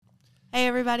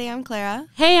everybody, I'm Clara.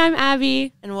 Hey, I'm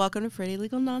Abby. And welcome to Pretty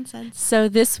Legal Nonsense. So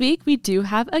this week we do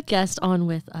have a guest on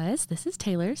with us. This is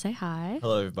Taylor. Say hi.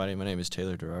 Hello, everybody. My name is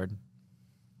Taylor Durard.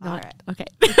 All right. Okay.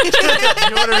 You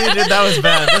want to read it? That was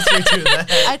bad. Let's redo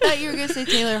that. I thought you were going to say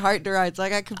Taylor Hart Durard, so I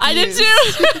got confused. I did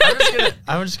too.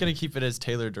 I'm just gonna keep it as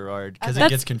Taylor Durard because Okay. it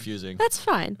gets confusing. That's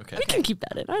fine. Okay. We can keep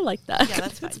that in. I like that. Yeah,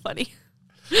 that's That's fine. funny.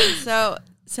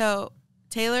 So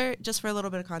Taylor, just for a little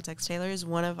bit of context, Taylor is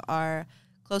one of our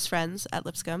close friends at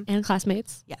Lipscomb. And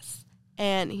classmates. Yes.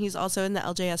 And he's also in the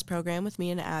LJS program with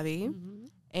me and Abby. Mm-hmm.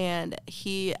 And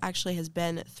he actually has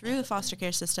been through the foster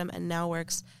care system and now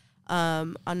works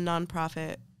on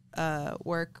nonprofit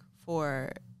work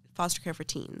for foster care for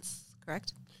teens,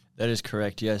 correct? That is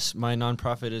correct. Yes, my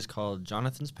nonprofit is called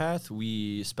Jonathan's Path.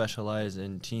 We specialize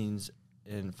in teens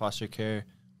in foster care.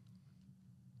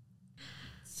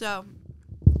 So,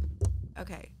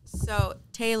 okay. So,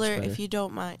 Taylor, if you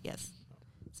don't mind, yes.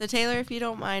 So, Taylor, if you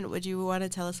don't mind, would you want to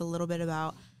tell us a little bit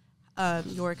about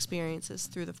your experiences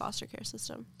through the foster care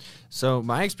system? So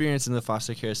my experience in the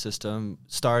foster care system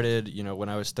started, when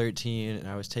I was 13 and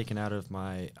I was taken out of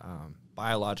my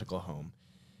biological home.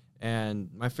 And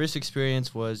my first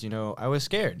experience was, I was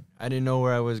scared. I didn't know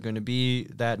where I was going to be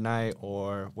that night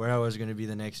or where I was going to be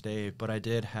the next day, but I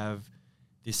did have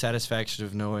the satisfaction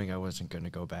of knowing I wasn't going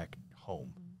to go back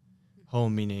home.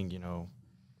 Home meaning,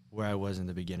 where I was in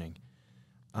the beginning.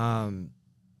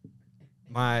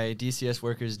 My DCS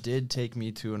workers did take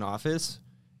me to an office,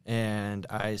 and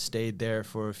I stayed there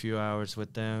for a few hours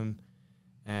with them,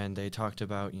 and they talked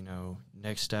about,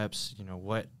 next steps,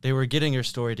 what they were getting their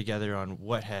story together on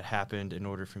what had happened in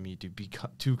order for me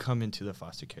to come into the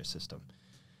foster care system.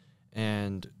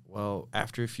 And, well,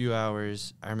 after a few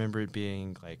hours, I remember it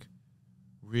being,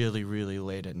 really, really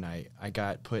late at night. I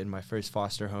got put in my first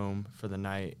foster home for the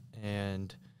night,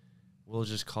 and we'll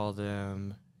just call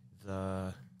them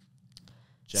the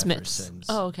Jeffersons. Smiths.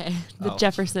 Oh, okay. The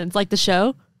Jeffersons. Like the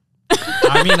show?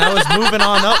 I mean, I was moving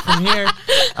on up from here,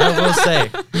 I will say.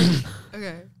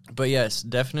 Okay. But yes,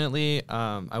 definitely.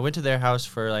 I went to their house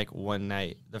for one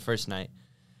night, the first night.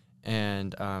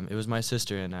 And it was my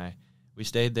sister and I. We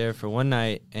stayed there for one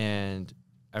night, and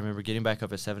I remember getting back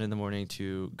up at 7 in the morning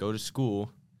to go to school.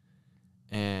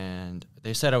 And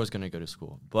they said I was going to go to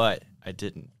school, but I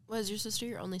didn't. Was your sister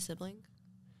your only sibling?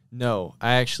 No,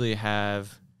 I actually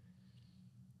have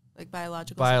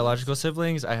biological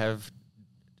siblings. I have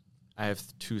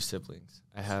two siblings.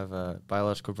 I have a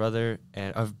biological brother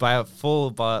and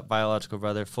full biological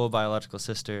brother, full biological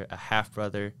sister, a half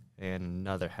brother, and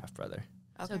another half brother.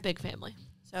 Okay. So big family.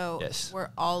 So yes.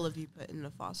 Were all of you put into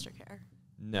foster care?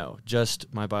 No,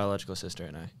 just my biological sister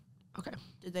and I. Okay.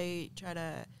 Did they try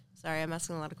to... Sorry, I'm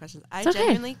asking a lot of questions. It's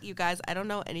Genuinely, you guys, I don't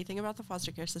know anything about the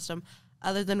foster care system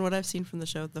other than what I've seen from the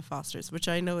show The Fosters, which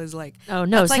I know is oh no,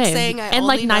 that's like same. saying I and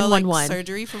only know 911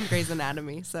 surgery from Grey's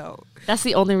Anatomy. So that's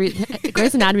the only reason.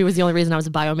 Grey's Anatomy was the only reason I was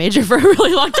a bio major for a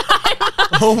really long time.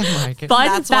 Oh my god!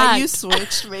 That's why you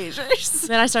switched majors.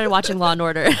 Then I started watching Law and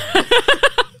Order.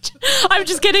 I'm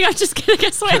just kidding. I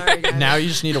swear. Sorry, now you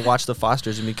just need to watch The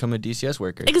Fosters and become a DCS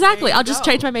worker. Exactly. I'll just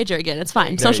change my major again. It's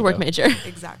fine. Social work major.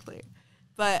 Exactly.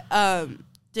 But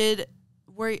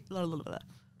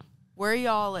were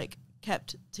y'all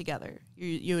kept together?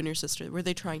 You and your sister, were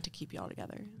they trying to keep y'all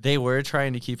together? They were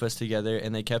trying to keep us together,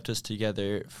 and they kept us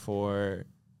together for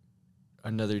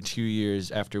another 2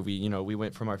 years after we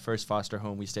went from our first foster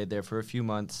home. We stayed there for a few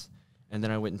months, and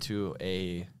then I went into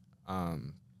a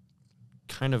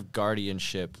kind of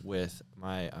guardianship with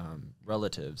my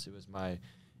relatives. It was my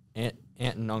aunt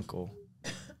and uncle.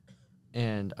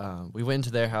 And we went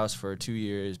into their house for 2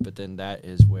 years, but then that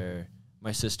is where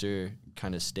my sister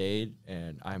kind of stayed,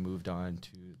 and I moved on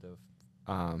to the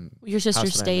Your sister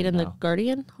house that I'm stayed in the now.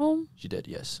 guardian home? She did,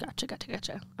 yes.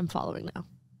 Gotcha. I'm following now.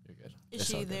 You're good. Is That's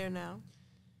she all good. there now?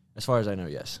 As far as I know,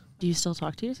 yes. Do you still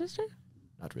talk to your sister?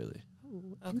 Not really.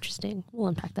 Interesting. We'll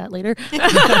unpack that later.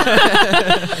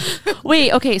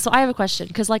 Wait, okay, so I have a question,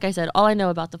 because like I said, all I know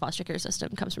about the foster care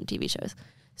system comes from TV shows.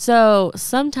 So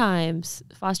sometimes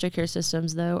foster care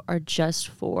systems, though, are just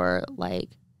for,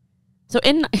 so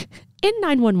in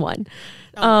 911,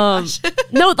 no,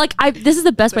 this is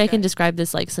the best way I can describe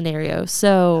this, scenario.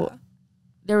 So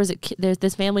there's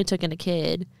this family took in a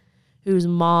kid whose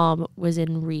mom was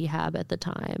in rehab at the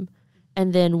time.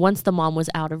 And then once the mom was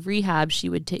out of rehab, she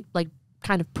would take,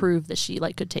 kind of prove that she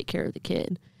could take care of the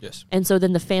kid. Yes. And so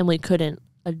then the family couldn't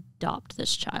adopt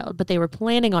this child, but they were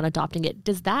planning on adopting it.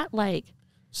 Does that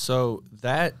So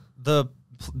that the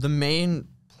main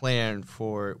plan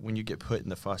for when you get put in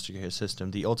the foster care system,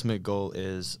 the ultimate goal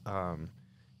is,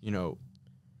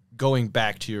 going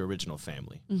back to your original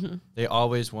family. Mm-hmm. They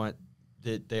always want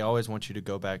they always want you to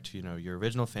go back to, your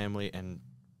original family and,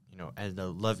 as a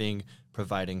loving,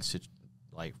 providing,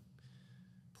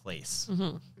 place,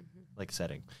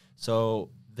 setting. So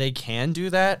they can do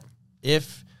that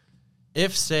if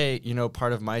say,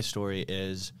 part of my story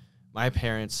is my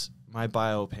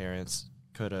bio parents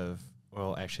could have,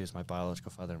 well, actually it's my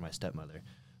biological father and my stepmother,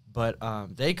 but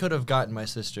they could have gotten my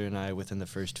sister and I within the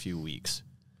first few weeks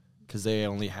because they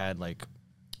only had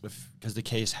because the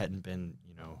case hadn't been,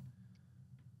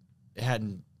 it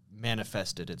hadn't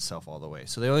manifested itself all the way.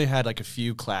 So they only had a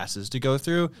few classes to go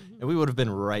through, and we would have been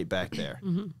right back there.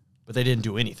 But they didn't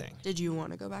do anything. Did you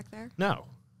want to go back there? No.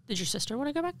 Did your sister want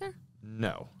to go back there?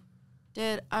 No.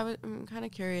 I'm kind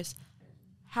of curious.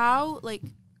 How,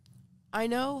 I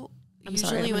know I'm usually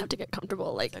sorry, I when have to get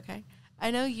comfortable. Okay.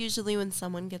 I know usually when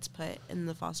someone gets put in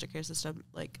the foster care system,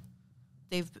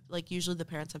 usually the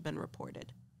parents have been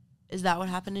reported. Is that what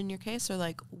happened in your case,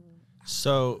 or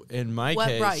So in my case,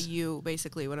 what brought you?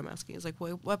 Basically, what I'm asking is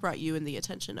what brought you in the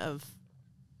attention of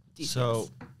DCS? So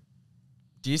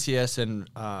DCS and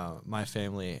my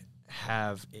family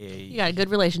have You got a good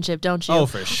relationship, don't you? Oh,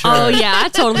 for sure. Oh yeah, I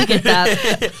totally get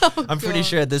that. I'm pretty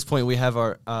sure at this point we have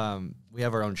our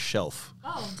own shelf,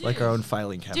 our own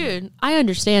filing cabinet. Dude, I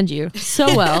understand you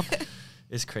so well.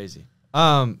 It's crazy.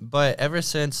 But ever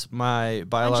since my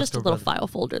biological I'm just a little brother, file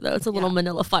folder though. It's a little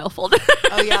manila file folder.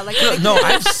 Oh yeah, no,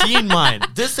 I've seen mine.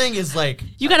 This thing is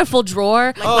You got a full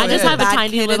drawer. I just have a bad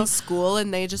tiny kid little in school,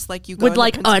 and they just you go would, in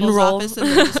the principal's unroll. office and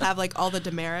they just have all the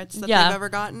demerits that they've ever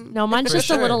gotten. No, mine's For just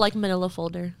sure. a little manila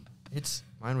folder.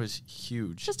 Mine was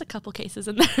huge. Just a couple cases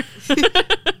in there.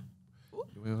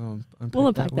 We'll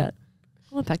unpack that.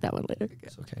 We'll unpack that one later.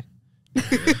 It's okay.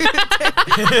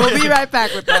 We'll be right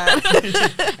back with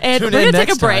that. And Tune we're in gonna take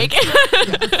a next time.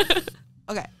 break.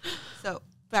 Okay, so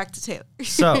back to Taylor.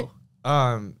 So,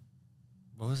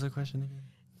 what was the question again?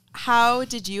 How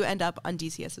did you end up on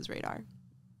DCS's radar?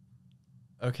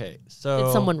 Okay, so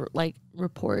Did someone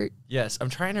report? Yes, I'm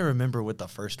trying to remember what the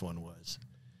first one was.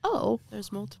 Oh,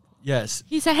 There's multiple. Yes.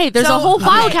 he said, "Hey, there's So, a whole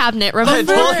file okay. cabinet. I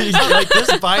Remember? told you,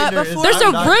 this binder is. There's I'm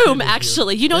a not room kidding you.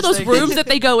 actually. You know This those thing- rooms that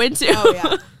they go into." Oh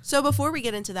yeah. So before we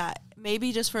get into that,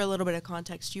 maybe just for a little bit of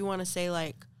context, do you want to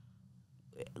say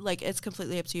it's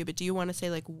completely up to you, but do you want to say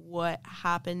what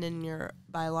happened in your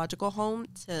biological home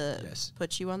to Yes.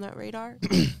 put you on that radar?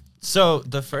 So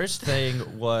the first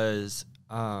thing was,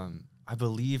 I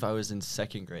believe I was in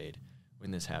second grade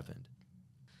when this happened.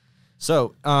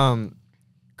 So,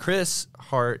 Chris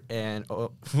Hart and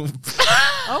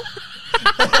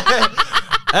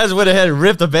I just went ahead and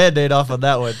ripped the Band-Aid off on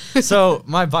that one. So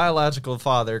my biological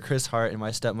father, Chris Hart, and my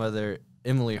stepmother,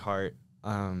 Emily Hart,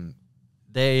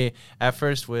 they at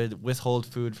first would withhold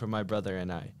food from my brother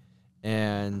and I.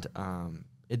 And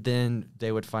then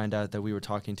they would find out that we were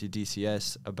talking to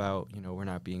DCS about, we're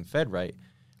not being fed right,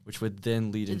 which would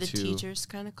then lead Did into... the teachers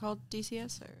kind of called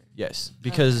DCS? Or? Yes,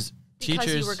 because Because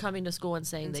teachers... you were coming to school and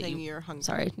saying And that saying you you're hungry.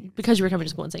 Sorry, because you were coming to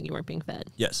school and saying you weren't being fed.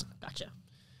 Yes. Gotcha.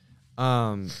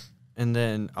 And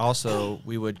then also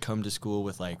we would come to school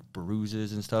with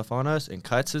bruises and stuff on us and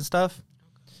cuts and stuff.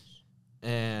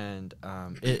 And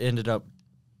it ended up,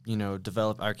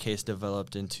 our case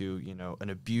developed into, an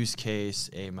abuse case,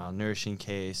 a malnourishing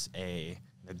case, a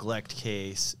neglect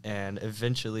case, and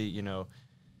eventually,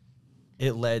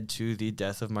 it led to the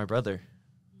death of my brother.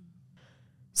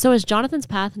 So is Jonathan's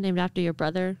Path named after your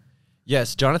brother?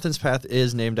 Yes, Jonathan's Path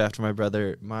is named after my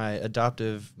brother. My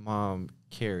adoptive mom,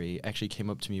 Carrie, actually came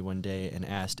up to me one day and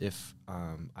asked if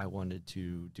I wanted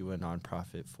to do a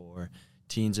nonprofit for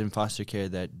teens in foster care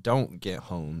that don't get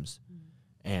homes,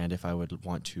 and if I would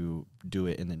want to do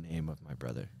it in the name of my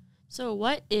brother. So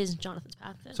what is Jonathan's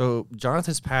Path then? So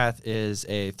Jonathan's Path is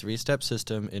a 3-step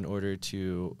system in order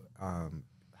to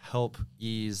help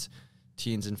ease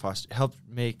teens in help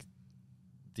make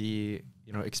the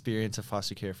experience of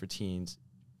foster care for teens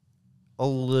a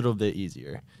little bit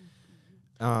easier.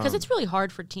 Because it's really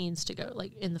hard for teens to go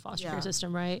in the foster care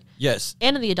system, right? Yes.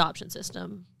 And in the adoption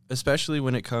system. Especially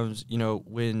when it comes,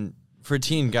 when for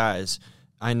teen guys,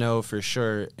 I know for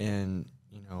sure in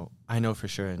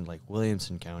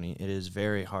Williamson County, it is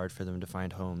very hard for them to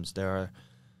find homes. There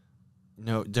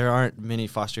aren't many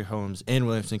foster homes in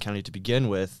Williamson County to begin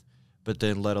with, but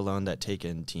then let alone that take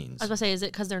in teens. I was going to say, is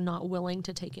it because they're not willing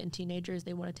to take in teenagers?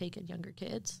 They want to take in younger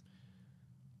kids?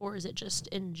 Or is it just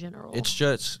in general?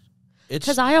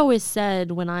 Because I always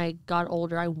said when I got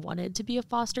older, I wanted to be a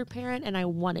foster parent and I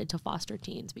wanted to foster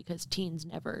teens because teens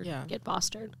never get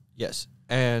fostered. Yes.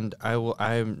 And I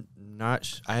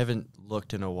haven't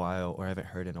looked in a while or I haven't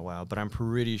heard in a while, but I'm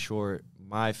pretty sure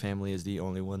my family is the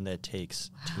only one that takes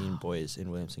teen boys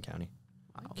in Williamson County.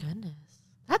 My goodness.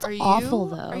 That's awful,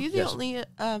 though. Are you the only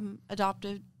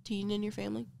adoptive teen in your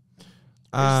family?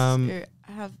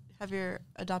 Have your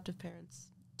adoptive parents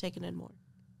taken in more?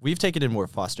 We've taken in more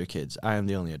foster kids. I am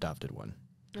the only adopted one.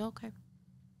 Okay.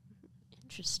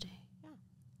 Interesting. Yeah.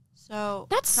 So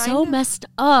that's so messed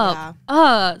up.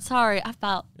 Yeah. Sorry.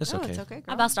 It's okay. It's okay. Girl.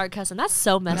 I'm about to start cussing. That's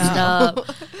so messed up.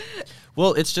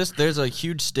 Well, it's just there's a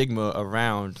huge stigma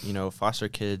around, foster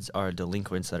kids are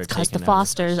delinquents that are taken because the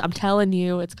fosters. I'm telling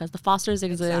you, it's because the fosters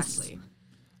exist. Exactly.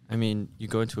 I mean, you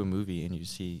go into a movie and you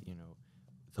see,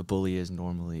 the bully is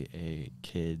normally a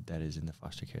kid that is in the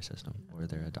foster care system or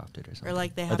they're adopted or something. Or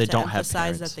like they have to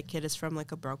emphasize that the kid is from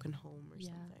like a broken home or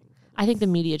something. I think the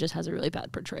media just has a really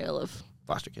bad portrayal of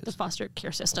foster kids, the foster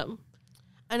care system.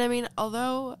 And I mean,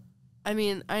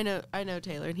 I know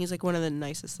Taylor, and he's like one of the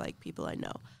nicest like people I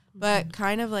know, but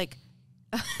kind of like.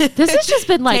 This has just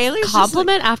been like Taylor's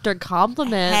compliment after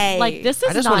compliment. Hey, like this is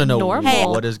I just not want to know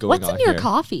normal. what is going on. What's in your here?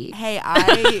 coffee? Hey,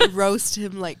 I roast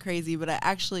him like crazy, but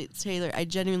Taylor, I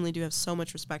genuinely do have so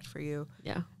much respect for you.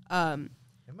 Yeah. Am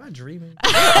I dreaming?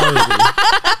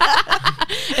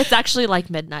 It's actually like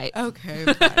midnight. Okay.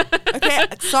 Fine. Okay.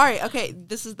 Sorry. Okay.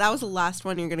 That was the last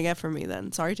one you're gonna get from me.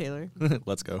 Then sorry, Taylor.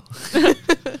 Let's go.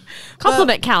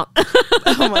 Compliment count.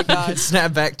 Oh my god.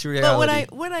 Snap back to reality.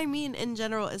 But what I mean in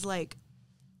general is like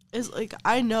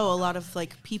I know a lot of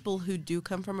like people who do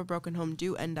come from a broken home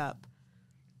do end up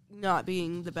not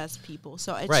being the best people.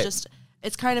 So it's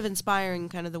it's kind of inspiring,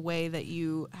 kind of the way that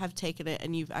you have taken it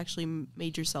and you've actually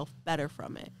made yourself better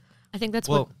from it. I think that's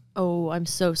what. Oh, I'm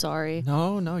so sorry.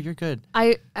 No, you're good.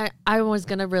 I was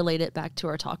gonna relate it back to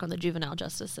our talk on the juvenile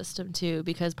justice system too,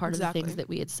 because part of the things that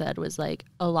we had said was like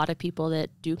a lot of people that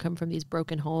do come from these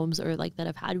broken homes or like that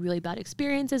have had really bad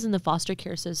experiences in the foster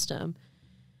care system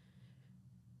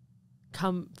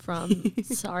come from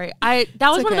sorry. That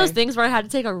was one of those things where I had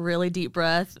to take a really deep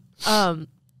breath.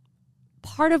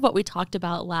 Part of what we talked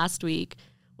about last week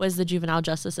was the juvenile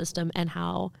justice system and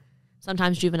how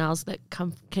sometimes juveniles that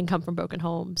can come from broken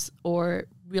homes or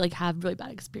really have really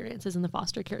bad experiences in the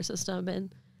foster care system,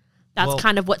 and that's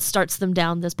kind of what starts them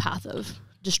down this path of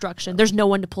destruction. There's no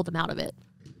one to pull them out of it.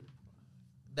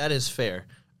 That is fair.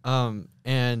 And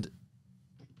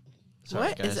sorry,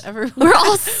 what guys. is everyone? We're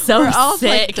all so We're all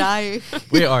sick. like dying.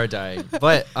 We are dying,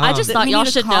 but I just thought we y'all need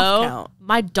a should cough know count.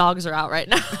 my dogs are out right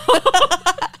now.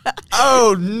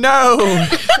 Oh no!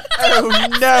 Oh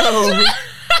no!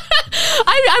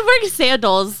 I'm wearing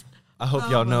sandals. I hope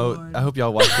y'all know. Lord. I hope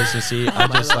y'all watch this and see. I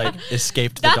just like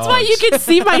escaped the That's dogs. why you can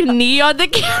see my knee on the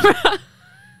camera.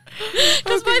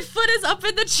 Because my foot is up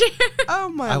in the chair. Oh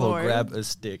my I will lord. grab a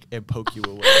stick and poke you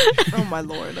away. Oh my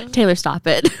lord. Taylor, stop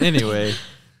it. Anyway,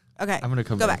 Okay. I'm gonna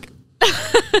come Go back.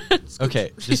 back.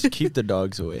 Okay, just keep the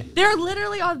dogs away. They're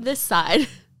literally on this side.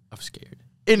 I'm scared.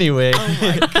 Anyway, Oh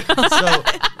my god.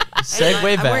 so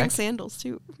segue I'm wearing back. sandals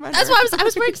too. That's why I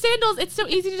was wearing sandals. It's so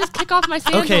easy to just kick off my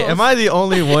sandals. Okay, am I the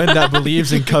only one that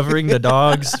believes in covering the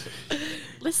dogs?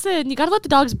 Listen, you gotta let the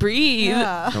dogs breathe.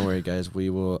 Yeah. Don't worry, guys. We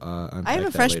will. Unpack I have a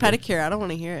that fresh later. pedicure. I don't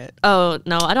want to hear it. Oh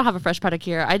no, I don't have a fresh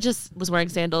pedicure. I just was wearing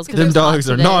sandals. Them dogs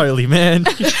are gnarly, man.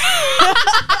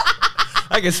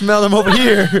 I can smell them over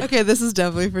here. Okay, this is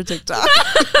definitely for TikTok.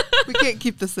 We can't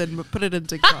keep this in, but put it in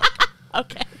TikTok.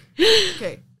 Okay.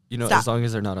 Okay. You know, Stop. as long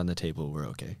as they're not on the table, we're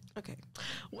okay. Okay.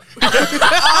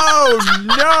 Oh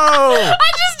no!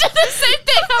 I just did the same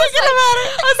thing. I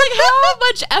was like, how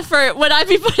much effort would I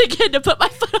be putting in to put my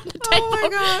foot on the table? Oh my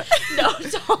god. No,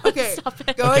 don't. Okay. Stop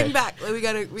it. Going Okay. back. We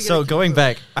gotta So keep going moving.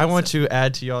 back, I want to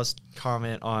add to y'all's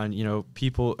comment on,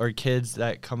 people or kids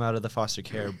that come out of the foster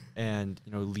care and,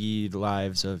 lead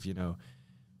lives of, that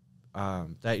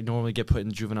normally get put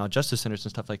in juvenile justice centers and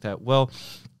stuff like that. Well,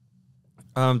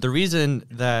 the reason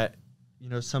that,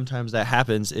 sometimes that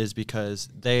happens is because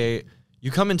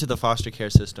you come into the foster care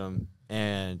system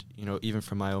and, even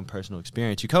from my own personal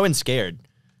experience, you go in scared.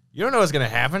 You don't know what's going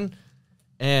to happen.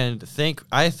 And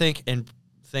I thank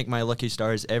my lucky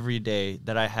stars every day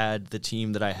that I had the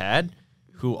team that I had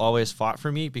who always fought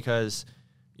for me because,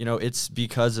 it's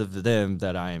because of them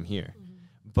that I am here. Mm-hmm.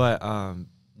 But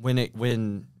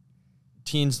when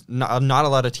teens, not a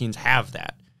lot of teens have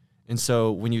that. And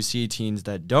so when you see teens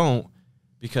that don't,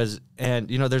 there's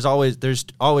always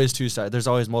two sides. There's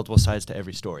always multiple sides to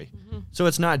every story. Mm-hmm. So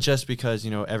it's not just because,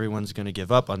 everyone's going to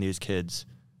give up on these kids,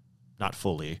 not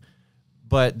fully,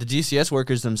 but the DCS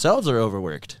workers themselves are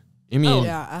overworked. I mean,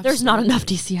 Yeah, There's not absolutely. enough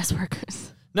DCS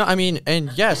workers. no, I mean,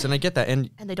 and yes, and I get that. And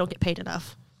And they don't get paid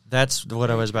enough. that's what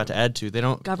I was about to add to. They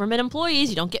don't, Government employees,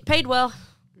 you don't get paid well.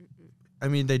 I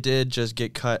mean, they did just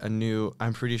get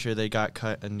I'm pretty sure they got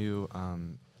cut a new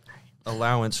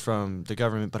allowance from the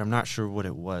government, but I'm not sure what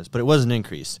it was. But it was an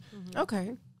increase. Mm-hmm.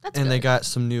 Okay. That's and good. they got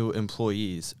some new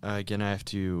employees. Again,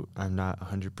 I'm not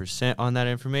 100% on that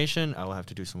information. I will have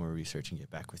to do some more research and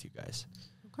get back with you guys.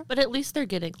 Okay. But at least they're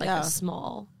getting like Yeah. a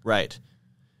small. Right.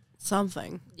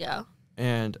 Something. Yeah.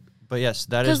 But yes,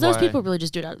 that is Because those why- people really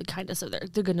just do it out of the kindness of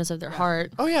the goodness of their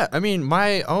heart. Oh yeah, I mean,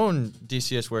 my own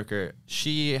DCS worker,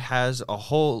 she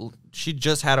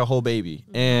just had a whole baby,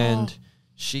 and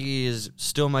she is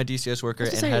still my DCS worker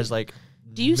and has like.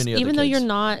 Do you, many other even though you're kids.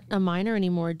 not a minor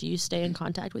anymore, do you stay in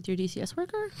contact with your DCS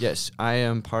worker? Yes, I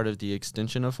am part of the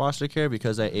extension of foster care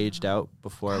because I aged out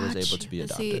before I was able to be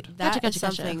adopted. See, that Gotcha, is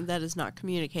gotcha. something that is not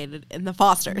communicated in the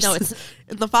fosters. No, it's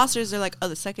in the fosters. They're like, oh,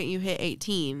 the second you hit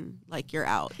 18, like you're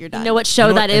out, you're done. You know what show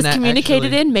You know what? that And is that communicated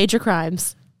actually- in? Major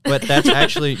Crimes. But that's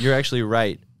actually, you're actually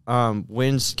right.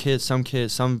 When some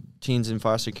teens in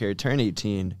foster care turn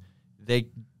 18, they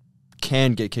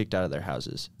can get kicked out of their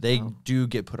houses. They do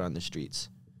get put on the streets.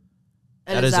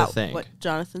 And that is is a that thing. what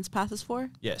Jonathan's path is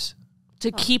for? Yes.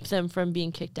 To keep them from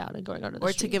being kicked out and going out of the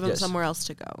Or street. to give them Yes. somewhere else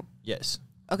to go? Yes.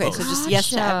 Okay, Both. so just yes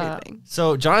to Gotcha. everything.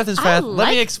 So Jonathan's I path. Let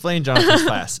me like- explain Jonathan's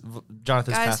path.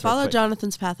 Jonathan's Guys, path. real follow quick.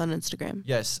 Jonathan's path on Instagram.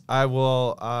 Yes, I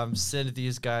will send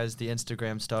these guys the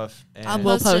Instagram stuff. And I'll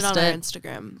We'll post it post on our it.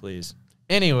 Instagram. please.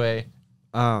 Anyway,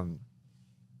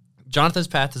 Jonathan's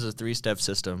path is a 3-step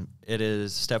system. It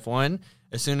is step 1.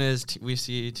 As soon as we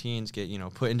see teens get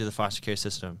put into the foster care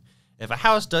system, if a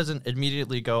house doesn't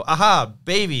immediately go, aha,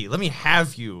 baby, let me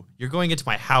have you. You're going into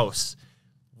my house.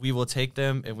 We will take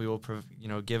them and we will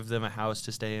give them a house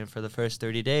to stay in for the first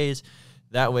 30 days.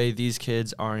 That way, these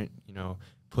kids aren't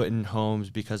put in homes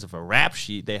because of a rap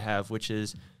sheet they have, which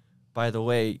is, by the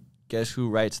way, guess who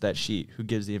writes that sheet? Who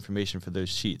gives the information for those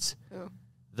sheets? Who?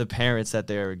 The parents that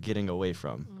they're getting away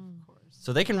from.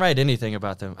 So they can write anything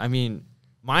about them. I mean,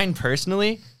 mine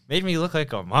personally made me look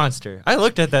like a monster. I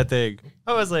looked at that thing.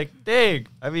 I was like, dang.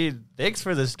 I mean, thanks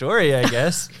for the story, I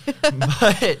guess.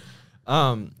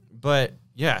 but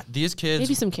yeah, these kids.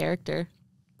 Maybe some character.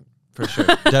 For sure.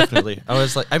 Definitely. I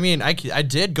was like, I mean, I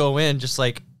did go in just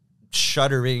like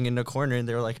shuddering in the corner, and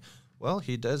they were like, well,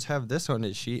 he does have this on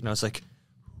his sheet. And I was like,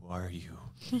 who are you?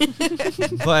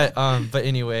 But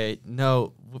anyway,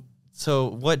 no. So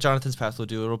what Jonathan's path will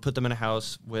do, it'll put them in a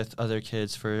house with other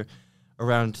kids for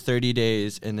around 30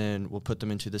 days, and then we'll put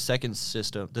them into the second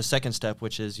step,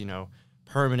 which is,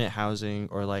 permanent housing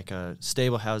or like a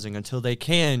stable housing until they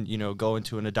can, go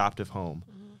into an adoptive home.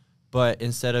 But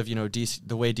instead of,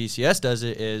 the way DCS does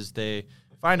it is they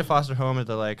find a foster home and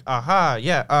they're like, aha,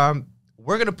 yeah,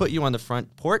 we're going to put you on the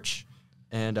front porch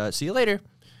and see you later.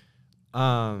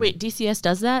 Wait, DCS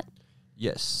does that?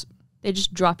 Yes. They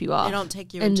just drop you off. They don't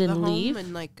take you and into then the leave? home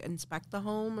and like inspect the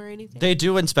home or anything? They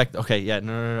do inspect. Okay, yeah,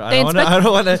 no. They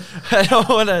I don't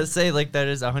want to say like that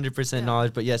is 100%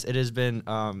 knowledge, but yes, it has been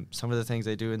some of the things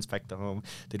they do inspect the home.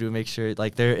 They do make sure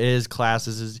like there is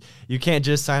classes. You can't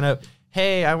just sign up,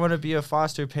 hey, I want to be a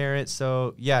foster parent,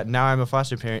 so yeah, now I'm a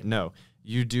foster parent. No,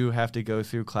 you do have to go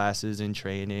through classes and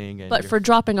training. And But for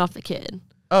dropping off the kid.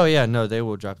 oh yeah, no, they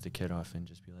will drop the kid off and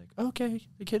just be like, okay,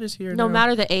 the kid is here. No now.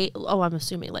 matter the age. Oh, I'm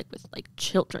assuming like with like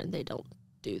children, they don't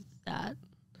do that.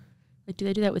 Like, do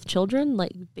they do that with children?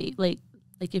 Like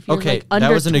if you're Okay, like under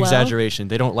that was an 12? exaggeration.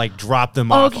 They don't like drop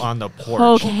them off on the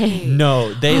porch. Okay.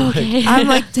 No, they. Okay. I'm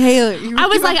like, Taylor. You I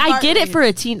was keep like, I heart get it rate. for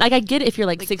a teen. Like, I get it if you're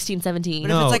like 16, 17.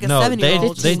 But if it's like a no,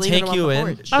 7-year-old, they just leaving take them you on the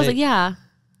in. porch. I was they- like, yeah.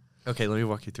 Okay, let me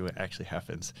walk you through what actually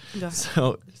happens. Go ahead.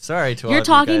 So sorry to all You're of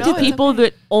talking you to guys. it's people okay.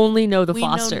 that only know the We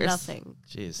fosters. know nothing.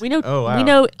 Jeez. We know Oh, wow. we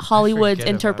know I Hollywood's forget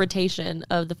about- interpretation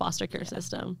of the foster care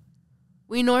system.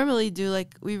 We normally do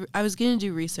like I was gonna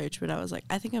do research, but I was like,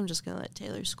 I think I'm just gonna let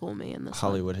Taylor school me in this.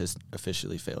 Hollywood has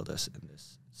officially failed us in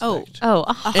this. Oh. aspect. Oh,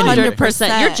 Anyway.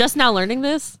 100%. You're just now learning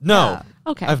this? No, Yeah.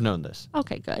 Okay. I've known this.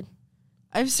 Okay, good.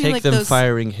 I've seen Take like them those.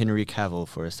 firing Henry Cavill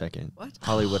for a second. What?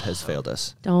 Hollywood has failed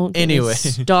us. Don't get Anyway. me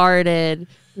started.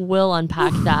 We'll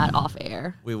unpack that off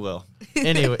air. We will.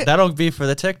 Anyway, that'll be for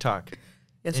the TikTok.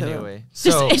 Yes, I will. Anyway, Just,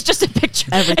 so it's just a picture.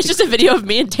 Everything. It's just a video of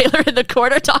me and Taylor in the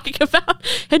corner talking about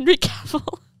Henry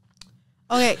Cavill.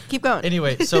 Okay, keep going.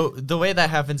 anyway, so the way that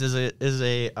happens is your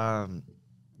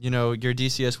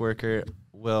DCS worker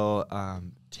will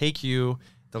take you.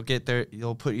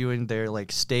 They'll put you in their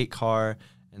like state car,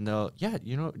 and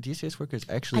DCS workers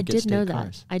actually I get did state know that.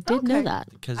 cars I did know Okay. that.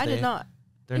 because I did not.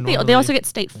 They're I think they normally- also get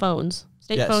state phones.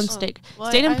 State Yes. phones, Oh, state well,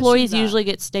 state I employees assumed that. usually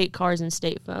get state cars and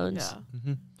state phones.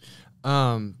 Yeah.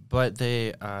 But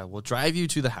they will drive you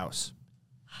to the house.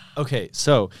 Okay,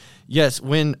 so yes,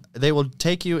 when they will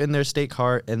take you in their state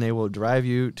car and they will drive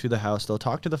you to the house, they'll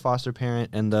talk to the foster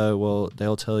parent and they'll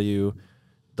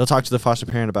talk to the foster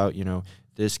parent about,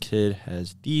 this kid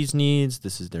has these needs,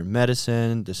 this is their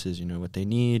medicine, this is, what they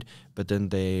need, but then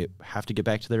they have to get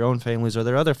back to their own families or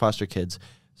their other foster kids.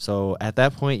 So at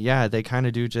that point, yeah, they kind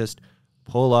of do just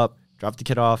pull up, drop the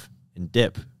kid off, and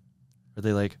dip. Or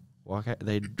they walk out,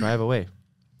 they drive away.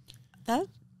 That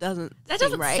doesn't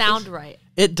right. sound right.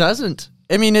 It doesn't.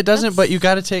 I mean, it doesn't, but you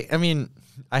got to take,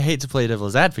 I hate to play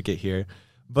devil's advocate here,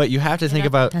 but you have to think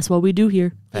about. That's what we do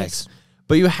here. Facts.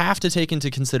 But you have to take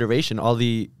into consideration all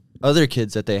the other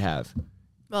kids that they have.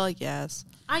 Well, yes.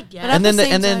 I get And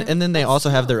then they also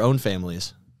have their own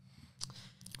families.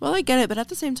 Well, I get it, but at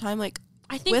the same time, I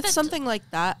think with something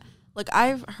like that,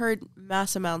 I've heard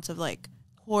mass amounts of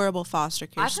horrible foster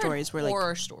care stories where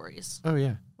horror stories. Oh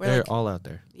yeah. They're all out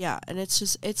there. Yeah, and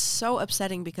it's so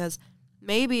upsetting because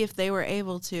maybe if they were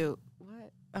able to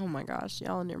oh my gosh,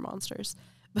 y'all and your monsters.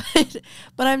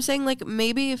 But I'm saying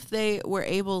maybe if they were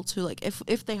able to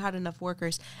if they had enough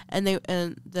workers and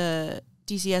the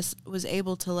DCS was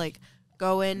able to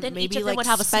go in, then maybe each of them would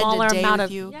have a spend smaller a day amount with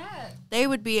of you, they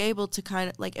would be able to kind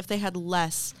of if they had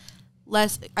less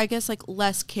I guess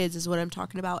less kids is what I'm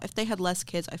talking about. If they had less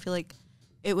kids, I feel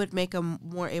it would make them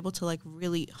more able to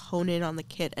really hone in on the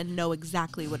kid and know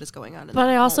exactly what is going on. But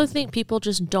I also think people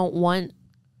just don't want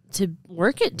to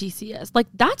work at DCS.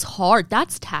 That's hard.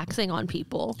 That's taxing on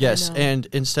people. Yes, and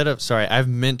instead of I've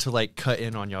meant to cut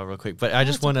in on y'all real quick, but I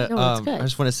just want to I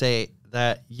just want to say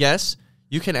that yes,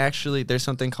 you can actually there's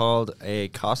something called a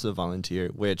CASA volunteer,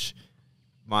 which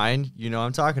mine,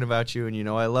 I'm talking about you and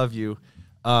I love you.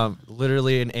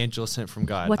 Literally an angel sent from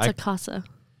God. What's a CASA?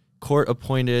 Court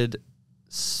appointed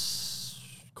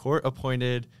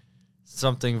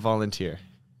something volunteer.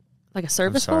 Like a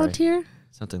service volunteer?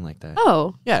 Something like that.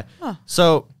 Oh. Yeah. Huh.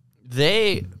 So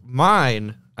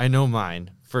mine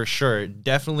for sure,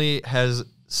 definitely has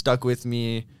stuck with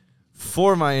me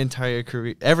for my entire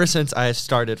career, ever since I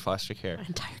started foster care. My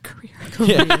entire career.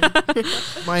 Yeah.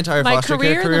 My entire foster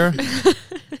care career.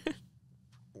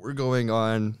 We're going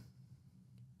on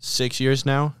 6 years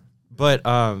now. But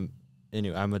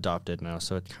anyway, I'm adopted now,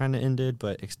 so it kind of ended,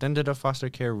 but extended of foster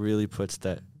care really puts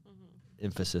that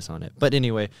emphasis on it. But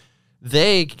anyway,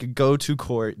 they go to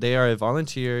court. They are a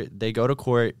volunteer. They go to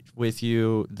court with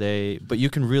you. But you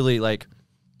can really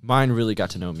mine really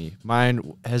got to know me.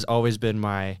 Mine has always been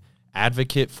my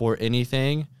advocate for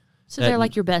anything. So they're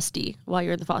your bestie while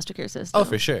you're in the foster care system. Oh,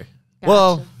 for sure. Gotcha.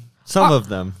 Well, some of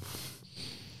them.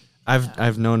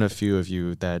 I've known a few of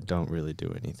you that don't really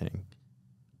do anything.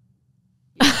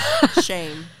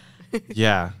 Shame.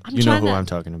 Yeah, you know who I'm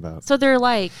talking about. So they're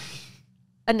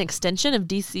an extension of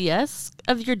DCS,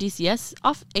 of your DCS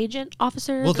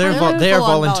officer? Well, they are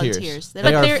volunteers.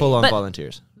 They are full-on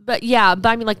volunteers. But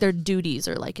I mean their duties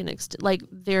are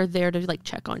they're there to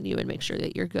check on you and make sure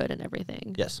that you're good and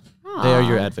everything. Yes. Aww. They are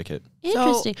your advocate.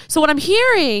 Interesting. So what I'm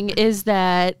hearing is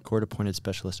that court-appointed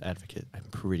specialist advocate. I'm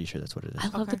pretty sure that's what it is.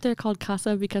 I love that they're called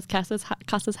casa because casa's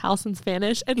house in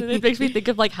Spanish, and then it makes me think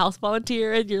of house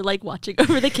volunteer, and you're watching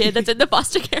over the kid that's in the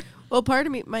foster care. Well, part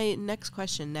of me, my next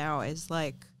question now is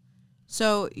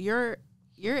so you're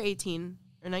 18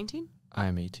 or 19?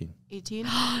 I'm 18. 18?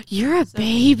 You're a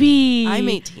baby. I'm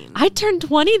 18. I turned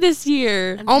 20 this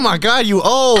year. Oh my God, you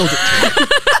old.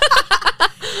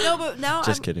 No, but now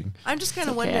just kidding. I'm just kind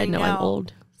of wondering I know now, I'm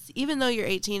old. Even though you're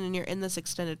 18 and you're in this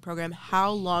extended program,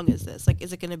 how long is this?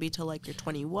 Is it going to be till you're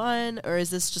 21, or is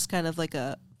this just kind of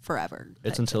a forever?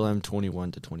 It's until I'm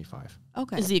 21 to 25.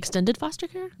 Okay. Is the extended foster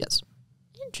care? Yes.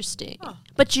 Interesting. Huh.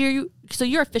 But you're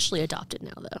officially adopted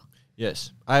now, though.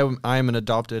 Yes, I'm an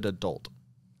adopted adult.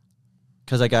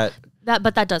 Because I got that,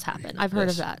 but that does happen. I've heard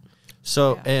of that.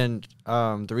 So, and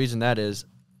the reason that is,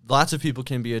 lots of people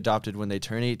can be adopted when they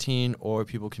turn 18, or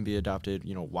people can be adopted,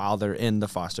 while they're in the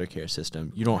foster care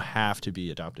system. You don't have to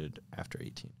be adopted after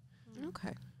 18.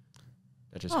 Okay.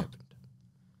 That just happened.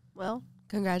 Well,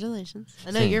 congratulations.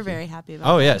 I know you're very happy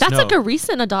about. Oh yes, that's a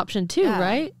recent adoption too,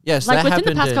 right? Yes, that within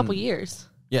the past couple years.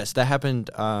 Yes, that happened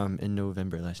in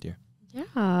November last year. Yeah.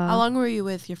 How long were you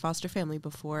with your foster family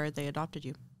before they adopted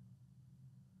you?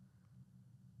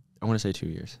 I want to say 2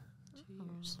 years. 2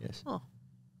 years. Yes. Oh.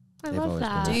 I love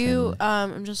that. Do you?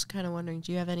 I'm just kind of wondering.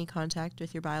 Do you have any contact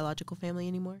with your biological family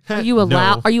anymore? Are you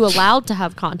allowed? No. Are you allowed to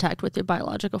have contact with your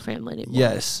biological family anymore?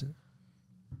 Yes.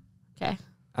 Okay.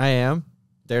 I am.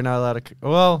 They're not allowed to.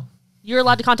 Well, you're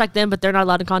allowed to contact them, but they're not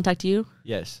allowed to contact you.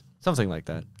 Yes, something like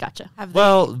that. Gotcha.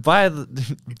 Well,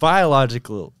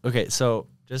 biological. Okay, so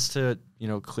just to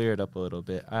clear it up a little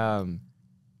bit.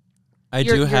 I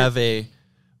do have a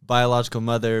biological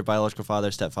mother, biological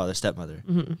father, stepfather, stepmother.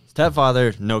 Mm-hmm.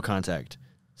 Stepfather, no contact.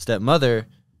 Stepmother,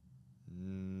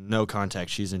 no contact.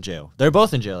 She's in jail. They're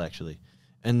both in jail, actually.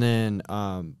 And then,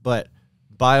 but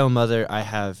bio mother, I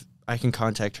can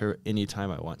contact her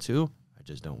anytime I want to. I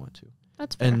just don't want to.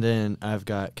 That's fair. And then I've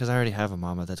got, because I already have a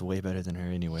mama that's way better than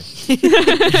her anyway.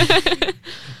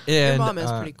 Your mom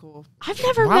is pretty cool. I've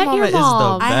never my met mama your is the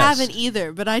mom. best. I haven't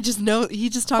either, but I just know he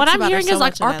just talks What about I'm hearing her so is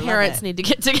like much, and I our love parents it. need to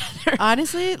get together.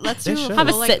 Honestly, let's They do should. a Have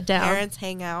a full, sit like, down. parents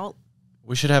hang out.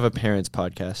 We should have a parents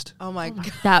podcast. Oh my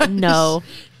god. That no.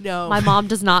 No. My mom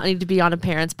does not need to be on a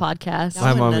parents podcast. Y'all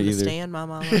My wouldn't mama either. understand my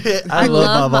mama. I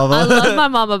love my mama. I love my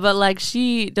mama, but like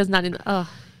she does not need.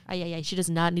 She does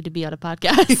not need to be on a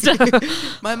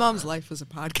podcast. My mom's life was a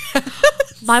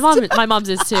podcast. my mom's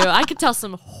is too. I could tell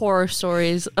some horror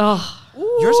stories. Oh,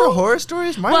 Yours are horror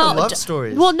stories? Mine are love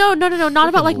stories. well, no, not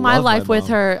about like my love my life with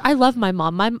mom. her. I love my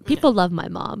mom. People love my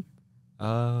mom.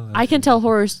 I can tell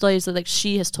horror stories that like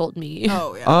she has told me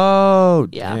Oh yeah. Oh,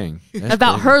 Yeah. dang. That's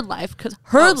about big. her life because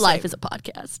her life same. is a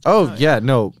podcast. Oh, yeah,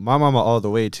 no. My mama all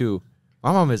the way, too.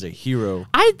 My mom is a hero.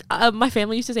 My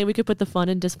family used to say we could put the fun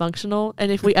in dysfunctional,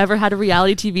 and if we ever had a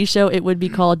reality TV show, it would be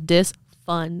called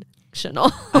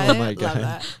Dysfunctional. I my love God.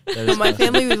 that. That is But my awesome.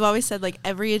 family, we've always said like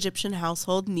every Egyptian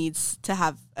household needs to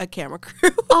have a camera crew.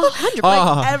 100%.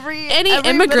 Oh. Every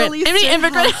immigrant Middle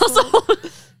Eastern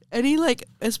household. Any like,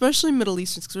 especially Middle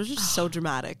Easterns, because we're just so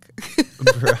dramatic.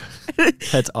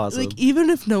 Bruh. That's awesome. Like even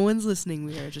if no one's listening,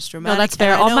 we are just dramatic. that's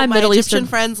fair. And I All know my Middle Egyptian Eastern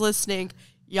friends listening,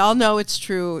 y'all know it's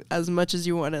true as much as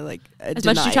you want to like As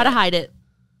much as you try to hide it.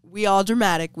 We all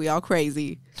dramatic. We all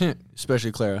crazy.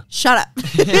 Especially Clara. Shut up.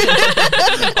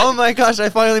 Oh my gosh, I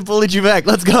finally bullied you back.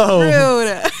 Let's go.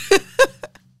 Rude.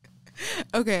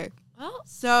 Okay. Well,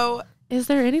 So is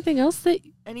there anything else that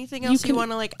anything else you can-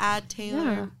 want to like add,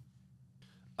 Taylor?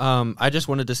 I just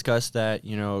want to discuss that,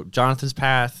 Jonathan's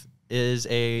Path is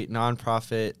a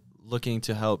nonprofit looking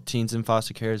to help teens in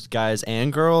foster care, guys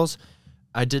and girls.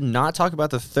 I did not talk about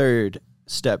the third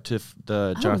step to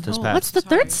the Jonathan's Path. What's the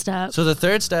Sorry. third step? So the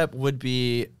third step would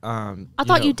be I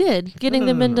thought you did getting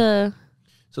them into.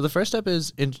 So the first step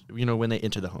is when they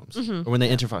enter the homes or when they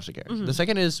enter foster care. The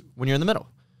second is when you're in the middle.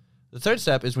 The third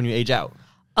step is when you age out.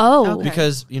 Oh, Okay.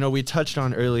 Because we touched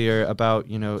on earlier about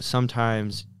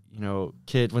sometimes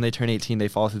kid when they turn 18 they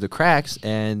fall through the cracks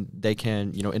and they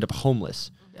can end up homeless.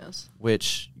 Yes.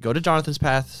 Which go to Jonathan's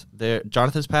Path. There,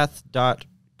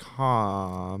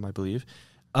 jonathanspath.com, I believe.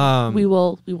 we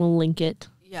will link it.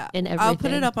 Yeah. And I'll put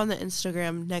everything. it up on the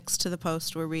Instagram next to the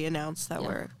post where we announced that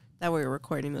we're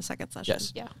recording the second session.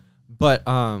 Yes. Yeah. But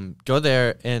go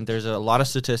there, and there's a lot of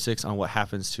statistics on what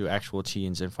happens to actual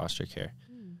teens in foster care.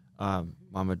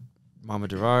 Mama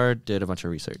Durard did a bunch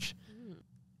of research.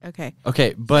 Okay.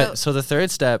 Okay, but so the third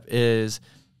step is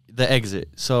the exit.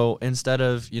 So instead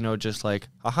of, just like,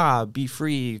 haha, be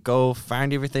free, go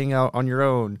find everything out on your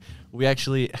own, we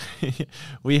actually,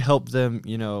 we help them,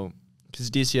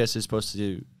 because DCS is supposed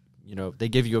to, they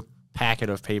give you a packet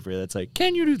of paper that's like,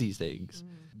 can you do these things?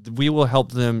 We will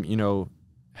help them,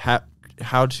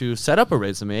 how to set up a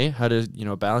resume, how to,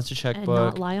 balance a And checkbook.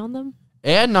 not lie on them.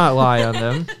 And not lie on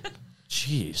them.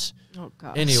 Jeez. Oh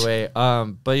gosh. Anyway,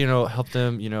 but help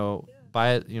them,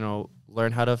 buy,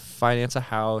 learn how to finance a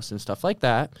house and stuff like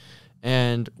that.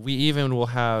 And we even will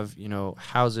have,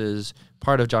 houses.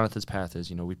 Part of Jonathan's Path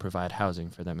is, we provide housing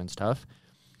for them and stuff.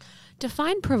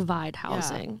 Define provide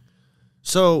housing.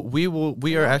 So we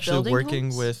are not actually building working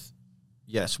homes? with,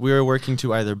 yes, we are working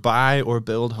to either buy or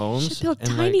build homes. Should build and,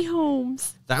 tiny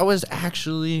homes. That was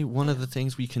actually one of the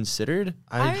things we considered.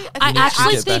 I need think to actually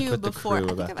get I've back asked you with the before. crew I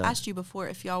think about I've that. asked you before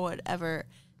if y'all would ever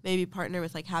maybe partner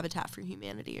with like Habitat for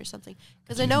Humanity or something.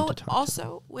 Because I I do need know to talk to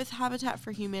also with Habitat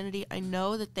for Humanity, I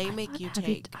know that they make you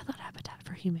take. I thought Habitat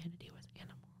for Humanity was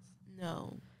animals.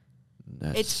 No,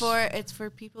 That's- it's for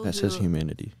people that who says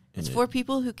humanity. it's in it. for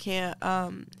people who can't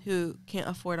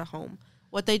afford a home.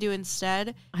 What they do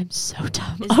instead I'm so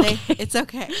dumb. is Okay. it's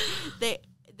okay.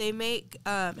 They make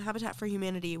Habitat for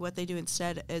Humanity. What they do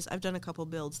instead is I've done a couple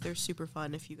builds. They're super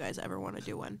fun if you guys ever want to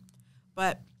do one.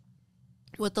 But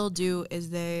what they'll do is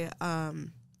they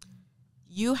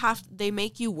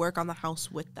make you work on the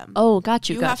house with them. Oh, got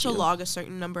you. You got have to log a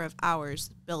certain number of hours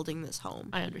building this home.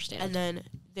 I understand. And then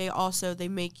they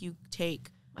make you take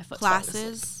My foot's falling asleep.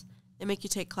 classes. They make you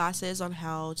take classes on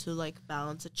how to like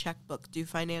balance a checkbook, do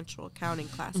financial accounting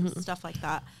classes, stuff like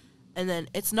that. And then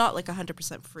it's not like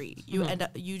 100% free. You end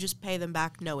up you just pay them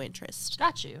back no interest,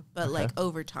 Got you. but like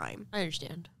over time. I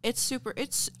understand. I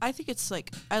think it's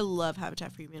like I love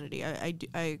Habitat for Humanity.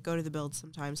 I go to the builds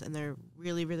sometimes and they're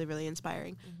really really really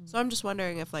inspiring. So I'm just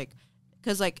wondering if like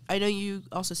because like I know you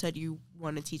also said you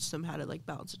want to teach them how to like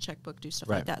balance a checkbook, do stuff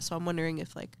like that. So I'm wondering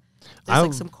if like there's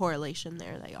like some correlation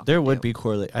there that y'all there would be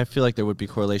correlation. I feel like there would be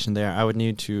correlation there. I would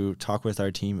need to talk with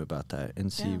our team about that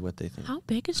and see what they think. How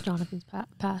big is Jonathan's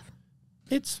path?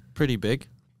 It's pretty big.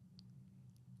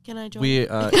 Can I join? We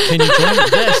can you join?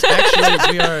 Yes,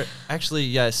 actually, we are actually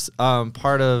yes.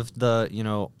 Part of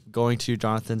the going to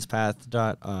Jonathan's Path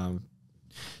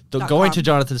going to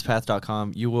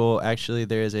jonathans.path.com, you will actually,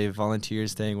 there is a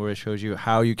volunteers thing where it shows you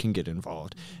how you can get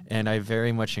involved. And I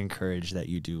very much encourage that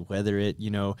you do, whether it,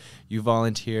 you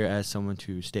volunteer as someone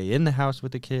to stay in the house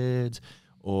with the kids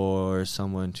or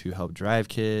someone to help drive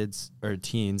kids or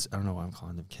teens. I don't know why I'm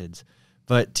calling them kids,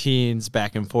 but teens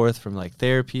back and forth from like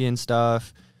therapy and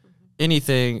stuff,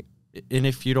 anything. And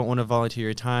if you don't want to volunteer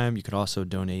your time, you could also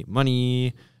donate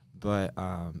money, but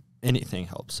anything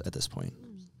helps at this point.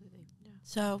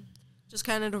 So, just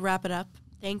kind of to wrap it up,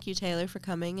 thank you, Taylor, for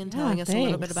coming and telling us a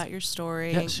little bit about your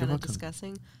story and kind of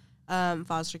discussing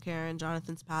foster care and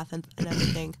Jonathan's Path and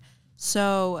everything.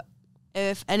 So,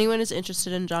 if anyone is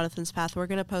interested in Jonathan's Path, we're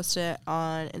going to post it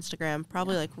on Instagram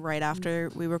probably like right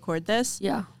after we record this.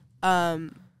 Yeah.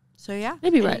 So, yeah.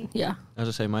 Maybe right. Yeah. I was going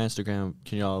to say, my Instagram,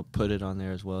 can y'all put it on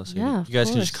there as well? So yeah, you guys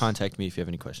can just contact me if you have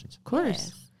any questions. Of course.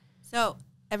 Yes. So,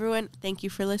 everyone, thank you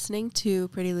for listening to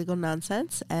Pretty Legal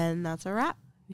Nonsense, and that's a wrap.